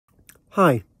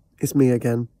Hi, it's me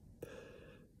again.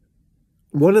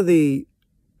 One of the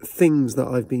things that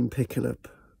I've been picking up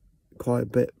quite a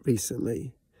bit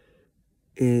recently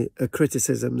are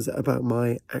criticisms about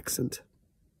my accent.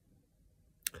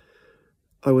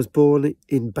 I was born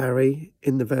in Barry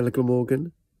in the Vale of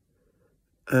Glamorgan,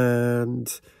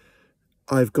 and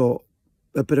I've got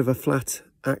a bit of a flat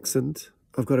accent.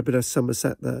 I've got a bit of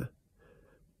Somerset there.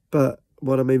 But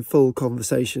when I'm in full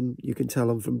conversation, you can tell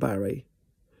I'm from Barry.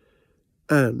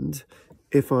 And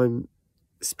if I'm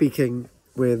speaking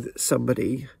with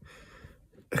somebody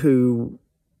who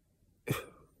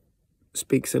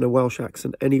speaks in a Welsh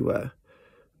accent anywhere,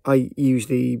 I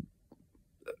usually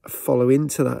follow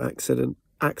into that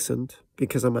accent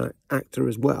because I'm an actor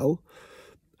as well,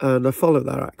 and I follow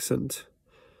that accent.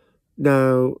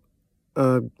 Now,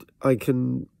 I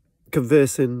can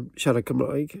converse in siarad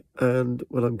Cymraeg, and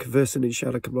when I'm conversing in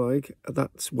siarad Cymraeg,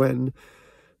 that's when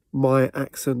my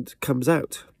accent comes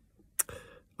out.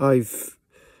 I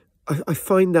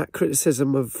find that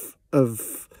criticism of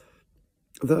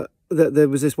that there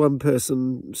was this one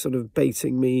person sort of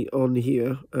baiting me on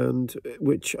here, and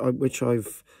which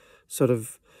I've sort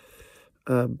of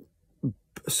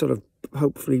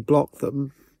hopefully blocked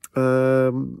them.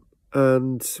 And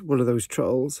one of those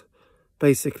trolls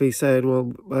basically saying,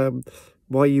 well,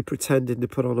 why are you pretending to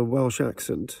put on a Welsh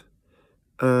accent?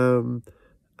 And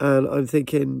I'm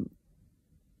thinking,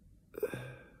 it's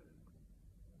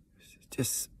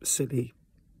just silly.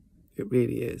 It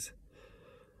really is.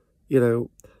 You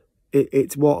know,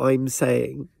 it's what I'm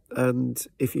saying. And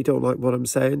if you don't like what I'm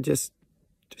saying, just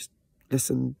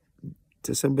listen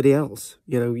to somebody else.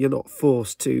 You know, you're not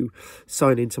forced to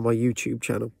sign into my YouTube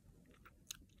channel.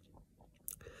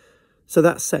 So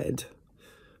that said,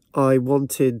 I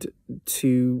wanted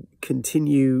to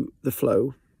continue the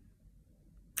flow.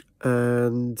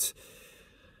 And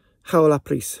Hywel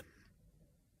Rhys,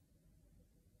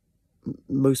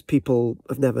 most people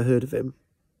have never heard of him.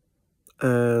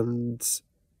 And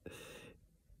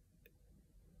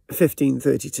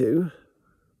 1532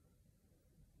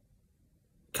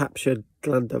 captured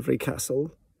Llandovery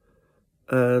Castle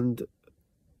and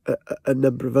a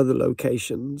number of other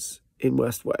locations in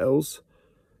West Wales.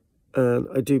 And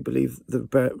I do believe the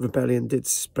rebellion did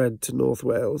spread to North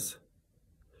Wales.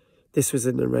 This was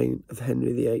in the reign of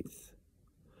Henry VIII,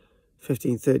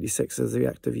 1536 as the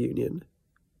Act of Union.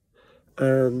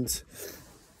 And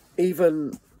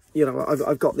even, you know,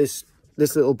 I've got this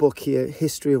little book here,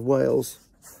 History of Wales.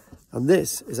 And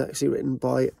this is actually written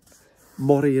by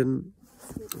Owain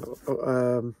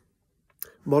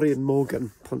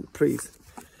Llawgoch Pontypridd.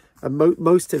 And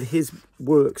most of his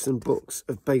works and books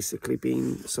have basically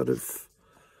been sort of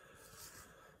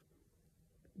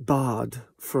barred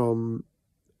from...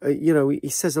 you know, he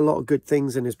says a lot of good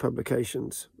things in his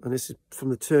publications, and this is from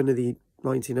the turn of the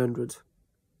 1900s.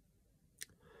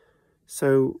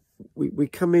 So we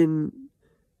come in,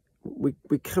 we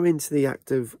come into the Act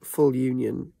of Full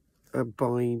Union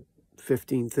by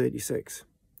 1536.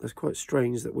 That's quite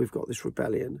strange that we've got this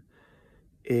rebellion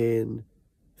in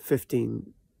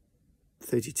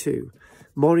 1532.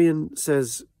 Morian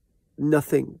says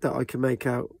nothing that I can make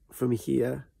out from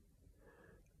here.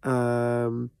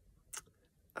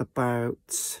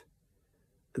 About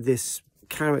this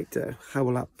character,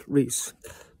 Hywel Rhys.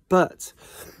 But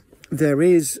there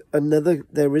is another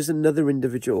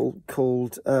individual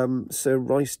called Sir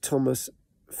Rhys Thomas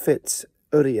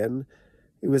Fitz-Urien,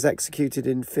 who was executed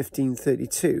in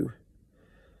 1532.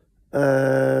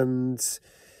 And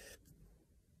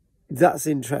that's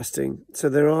interesting. So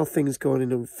there are things going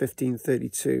on in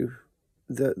 1532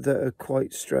 that are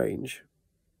quite strange.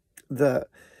 That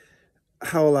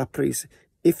Hywel Rhys,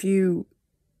 if you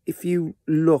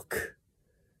look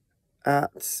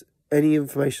at any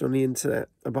information on the internet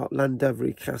about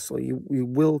Llandovery Castle, you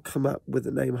will come up with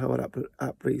the name Hywel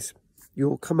Rhys.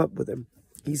 You'll come up with him.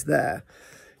 He's there.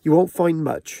 You won't find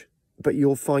much, but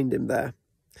you'll find him there.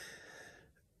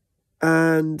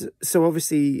 And so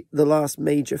obviously the last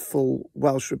major full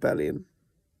Welsh rebellion,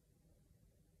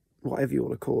 whatever you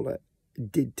want to call it,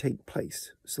 did take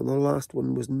place. So the last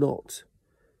one was not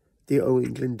the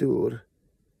Owain Llawgoch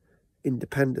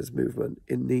independence movement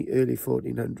in the early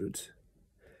 1400s.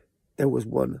 There was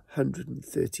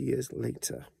 130 years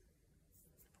later.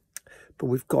 But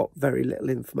we've got very little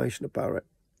information about it.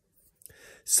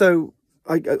 So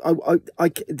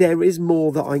there is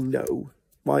more that I know.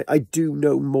 Right? I do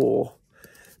know more.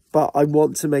 But I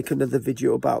want to make another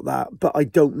video about that. But I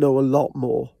don't know a lot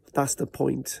more. That's the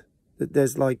point. That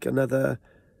there's like another...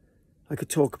 I could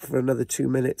talk for another 2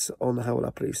 minutes on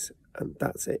Hywel Rhys, and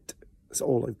that's it. That's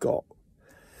all I've got.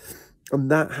 And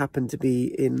that happened to be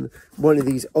in one of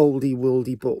these oldie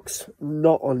worldy books,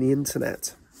 not on the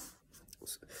internet.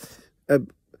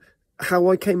 How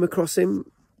I came across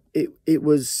him, it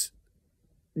was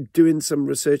doing some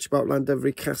research about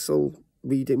Llandovery Castle,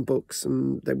 reading books,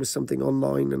 and there was something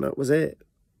online, and that was it.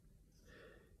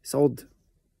 It's odd.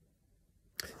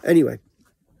 Anyway,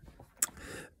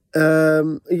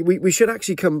 we should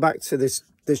actually come back to this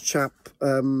chap,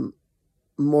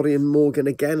 Morian Morgan,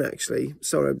 again, actually.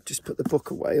 Sorry, I just put the book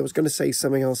away. I was going to say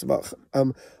something else about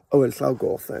Owain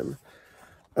Llawgoch then.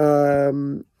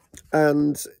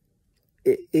 And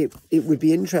it would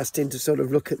be interesting to sort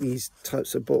of look at these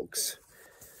types of books,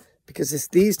 because it's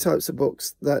these types of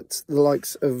books that the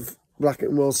likes of Blackett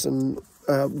and Wilson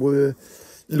were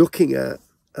looking at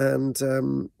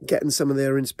and getting some of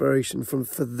their inspiration from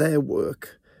for their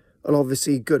work, and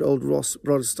obviously good old Ross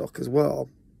Broadstock as well.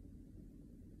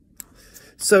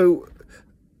 So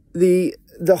the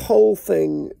whole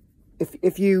thing,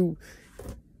 if you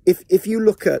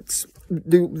look at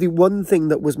the one thing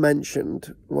that was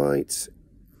mentioned, right,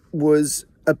 was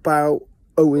about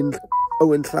Owain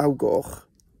Llawgoch,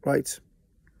 right?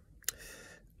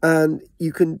 And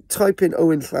you can type in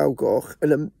Owain Llawgoch,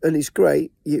 and it's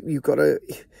great. You got a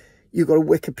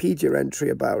Wikipedia entry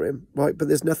about him, right? But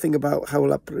there's nothing about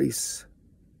Hywel ap Rhys.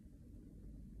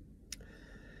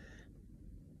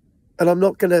 And I'm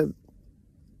not gonna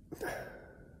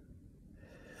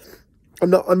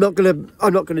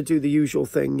do the usual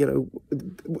thing, you know,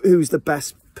 who's the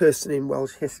best person in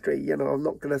Welsh history. You know, I'm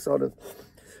not gonna sort of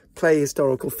play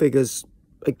historical figures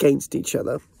against each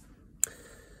other.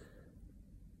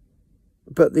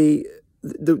 But the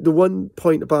one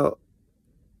point about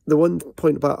Owain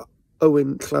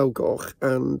Llawgoch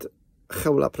and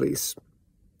Hywel ap Rhys.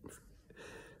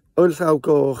 Owain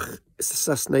Llawgoch is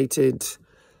assassinated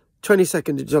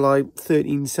 22nd of July,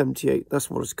 1378. That's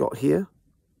what it's got here.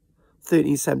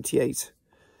 1378.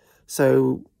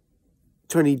 So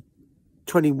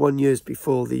 21 years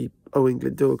before the Owain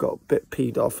Glyndŵr got a bit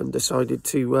peed off and decided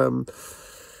to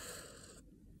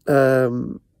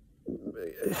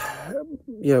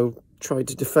you know, tried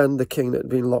to defend the king that had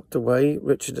been locked away,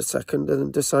 Richard II, and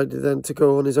then decided then to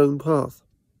go on his own path.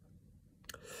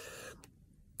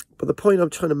 But the point I'm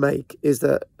trying to make is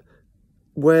that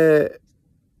where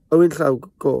Owain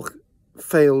Llawgoch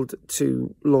failed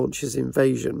to launch his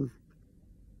invasion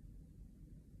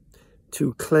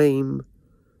to claim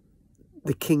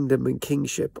the kingdom and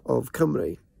kingship of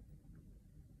Cymru,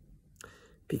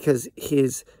 because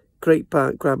his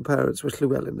great-grandparents were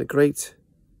Llywelyn the Great,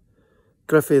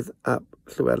 Gruffydd ap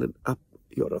Llywelyn ap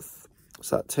Iorwerth.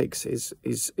 So that takes his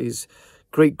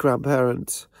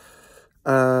great-grandparents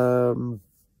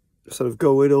sort of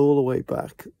going all the way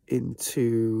back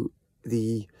into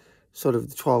the sort of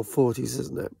the 1240s,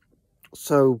 isn't it?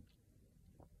 So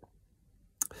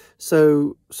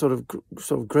sort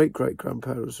of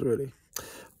great-great-grandparents, really.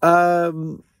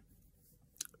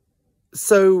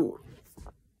 So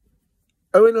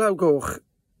Owain Llawgoch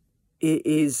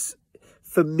is,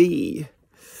 for me,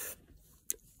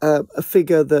 a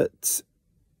figure that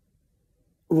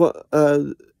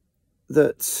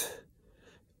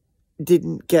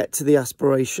didn't get to the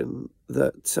aspiration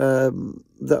that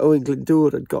that Owain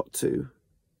Glyndŵr had got to,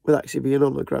 with actually being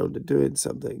on the ground and doing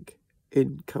something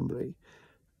in Cymru,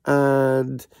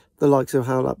 and the likes of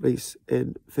Hywel ap Rhys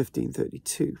in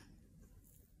 1532.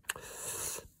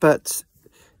 But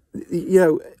you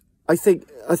know, I think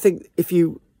if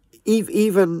you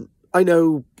even, I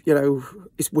know, you know,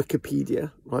 it's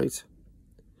Wikipedia, right?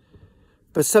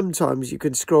 But sometimes you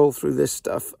can scroll through this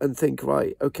stuff and think,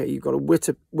 right, okay, you've got a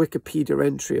Wikipedia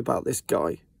entry about this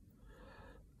guy,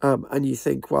 and you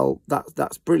think, well,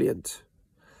 that's brilliant,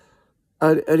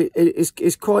 and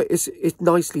it's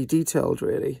nicely detailed,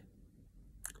 really,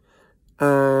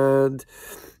 and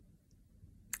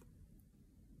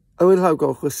Owain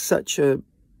Llawgoch was such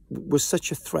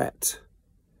a threat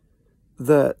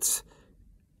that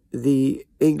the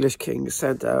English king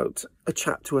sent out a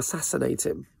chap to assassinate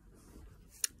him.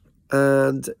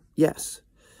 And yes,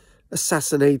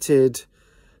 assassinated.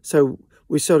 So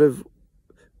we sort of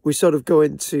go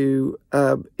into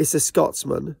it's a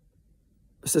Scotsman.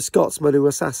 It's a Scotsman who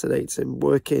assassinates him,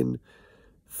 working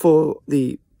for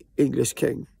the English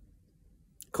king,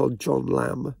 called John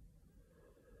Lamb,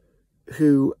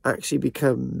 who actually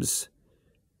becomes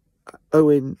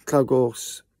Owain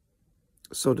Llawgoch's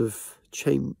sort of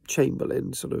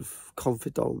chamberlain, sort of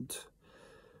confidant,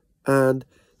 and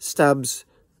stabs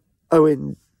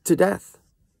Owain to death.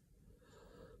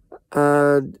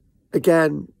 And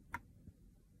again,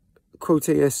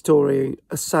 quoting a story,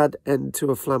 a sad end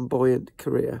to a flamboyant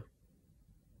career.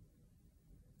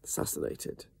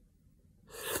 assassinated.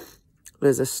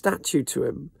 There's a statue to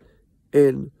him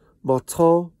in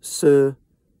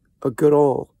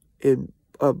Martin-sur-Garonne in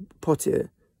Poitiers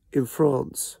in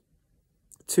France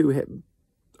to him,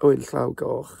 Owain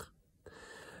Llawgoch.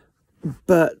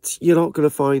 But you're not going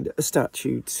to find a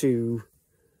statue to...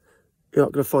 You're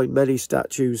not going to find many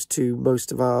statues to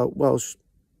most of our Welsh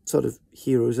sort of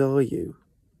heroes, are you?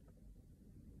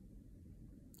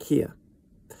 Here.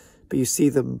 But you see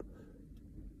them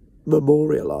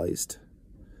memorialised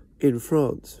in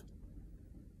France.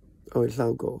 Owain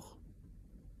Llawgoch.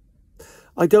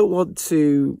 I don't want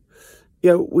to...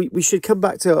 we should come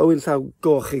back to Owain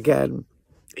Llawgoch again.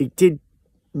 He did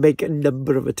make a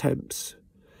number of attempts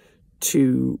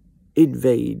to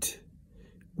invade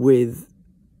with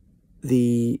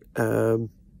the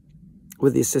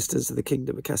assistance of the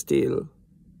Kingdom of Castile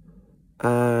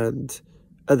and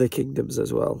other kingdoms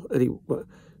as well. And he,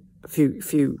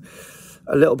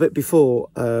 a little bit before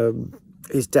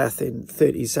his death in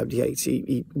 1378,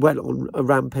 he went on a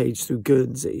rampage through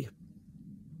Guernsey,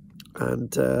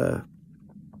 and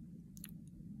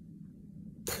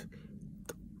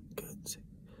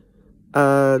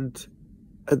and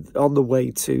on the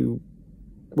way to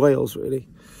Wales, really.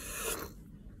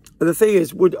 And the thing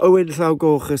is, would Owain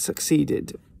Llawgoch have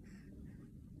succeeded?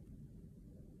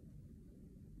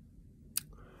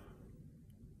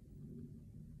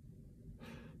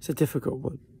 It's a difficult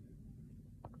one.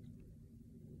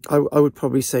 I would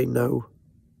probably say no.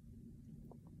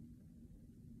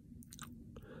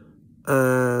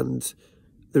 And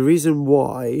the reason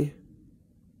why...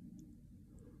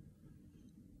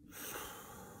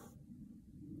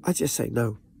 I just say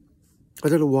no. I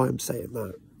don't know why I'm saying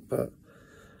that,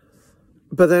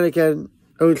 but then again,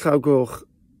 Owain Llawgoch,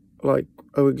 like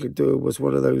Owain Glyndŵr, was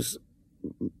one of those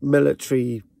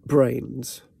military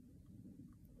brains,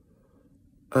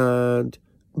 and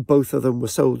both of them were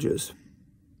soldiers.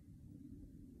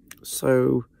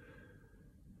 So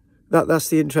that's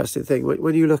the interesting thing.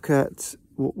 When you look at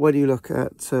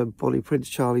Bonnie Prince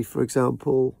Charlie, for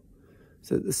example,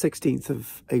 so the 16th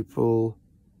of April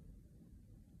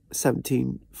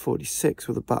 1746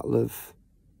 with the Battle of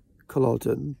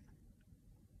Culloden,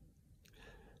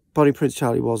 Bonnie Prince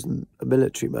Charlie wasn't a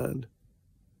military man.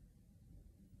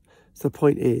 So the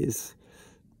point is,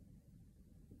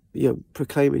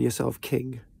 proclaiming yourself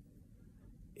king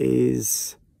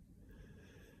is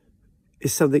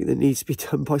something that needs to be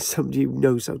done by somebody who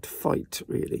knows how to fight,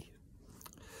 really.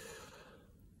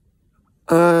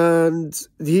 And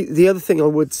the other thing I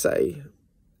would say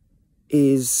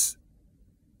is,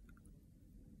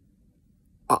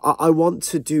 I want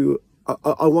to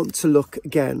look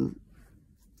again,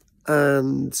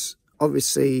 and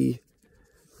obviously,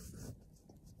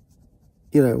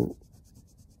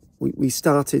 we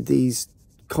started these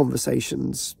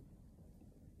conversations,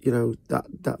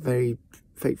 that very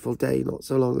fateful day not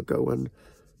so long ago when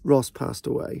Ross passed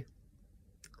away.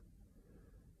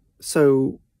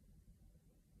 So,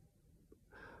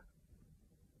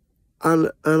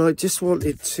 and I just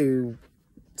wanted to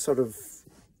sort of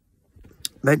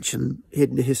mention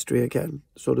hidden history again,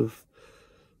 sort of,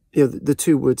 the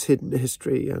two words hidden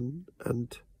history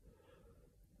and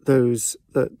those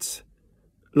that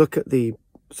look at the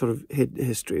sort of hidden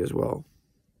history as well.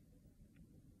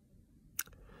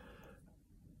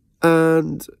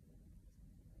 And,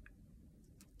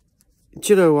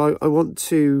 I want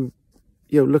to,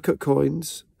 look at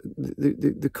coins,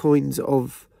 the coins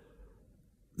of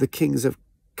the kings of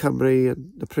Cymru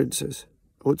and the princes.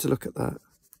 I want to look at that.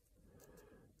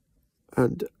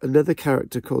 And another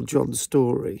character called John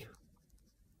Story.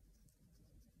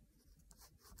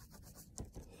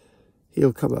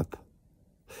 He'll come up.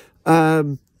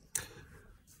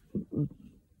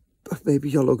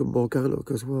 Maybe Iolo and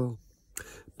Morgannwg as well.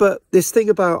 But this thing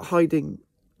about hiding,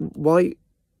 why,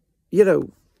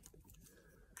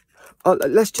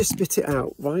 let's just spit it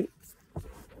out, right?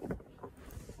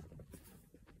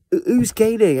 Who's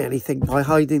gaining anything by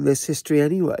hiding this history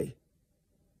anyway?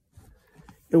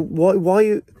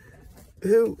 Why?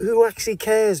 Who actually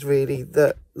cares really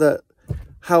that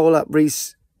Hywel ap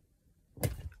Rhys,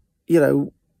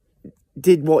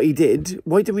 did what he did?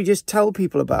 Why didn't we just tell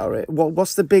people about it?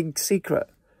 What's the big secret?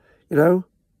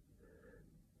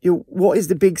 What is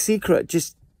the big secret?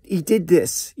 Just he did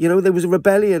this. There was a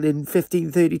rebellion in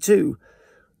 1532.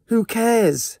 Who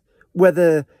cares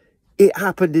whether it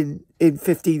happened in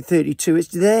 1532? It's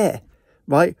there,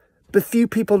 right? But few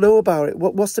people know about it.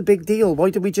 What's the big deal? Why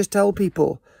don't we just tell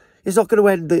people? It's not going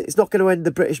to end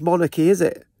the British monarchy, is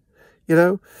it?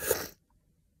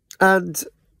 And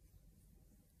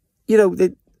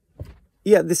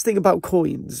yeah, this thing about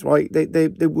coins, right?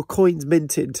 They were coins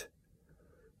minted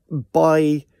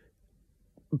by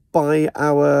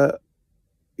our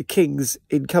kings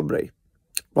in Cymru,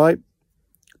 right?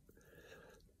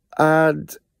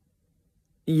 And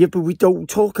yeah, but we don't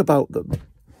talk about them.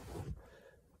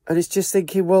 And it's just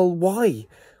thinking, well, why?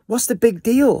 What's the big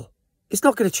deal? It's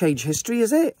not going to change history,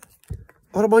 is it?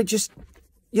 Or am I just,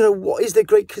 you know, what is the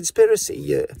great conspiracy?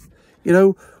 You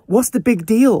know, what's the big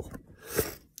deal?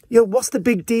 You know, what's the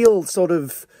big deal sort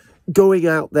of going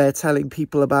out there telling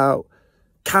people about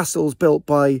castles built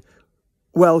by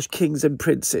Welsh kings and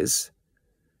princes?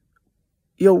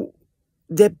 You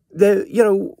know, you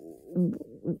know,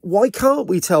 why can't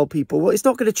we tell people? Well, it's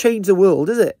not going to change the world,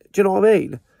 is it? Do you know what I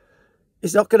mean?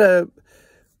 It's not going to,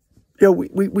 you know,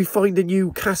 we find a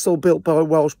new castle built by a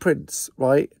Welsh prince,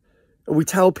 right? And we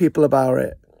tell people about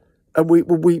it. And we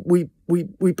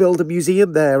build a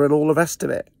museum there and all the rest of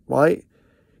it, right?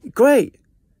 Great.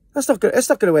 It's not going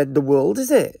to end the world,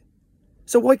 is it?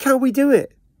 So why can't we do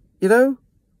it? You know?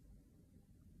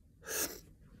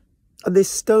 And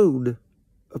this stone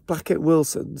of Blackett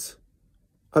Wilson's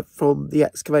from the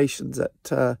excavations at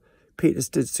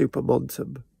Peterston Super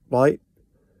Montum, right?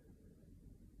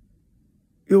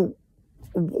 You know,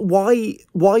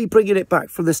 why bringing it back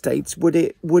from the States would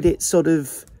it sort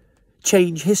of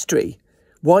change history?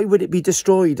 Why would it be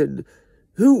destroyed? And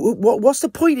what's the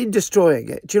point in destroying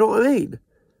it? Do you know what I mean?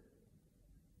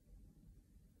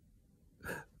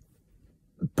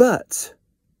 But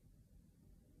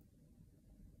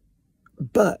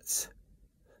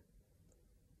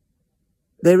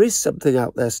there is something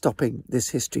out there stopping this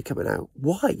history coming out.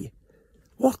 Why?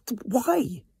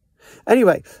 Why?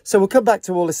 Anyway, so we'll come back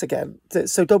to all this again.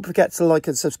 So don't forget to like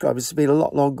and subscribe. This has been a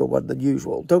lot longer one than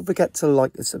usual. Don't forget to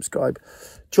like and subscribe.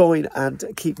 Join and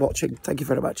keep watching. Thank you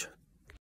very much.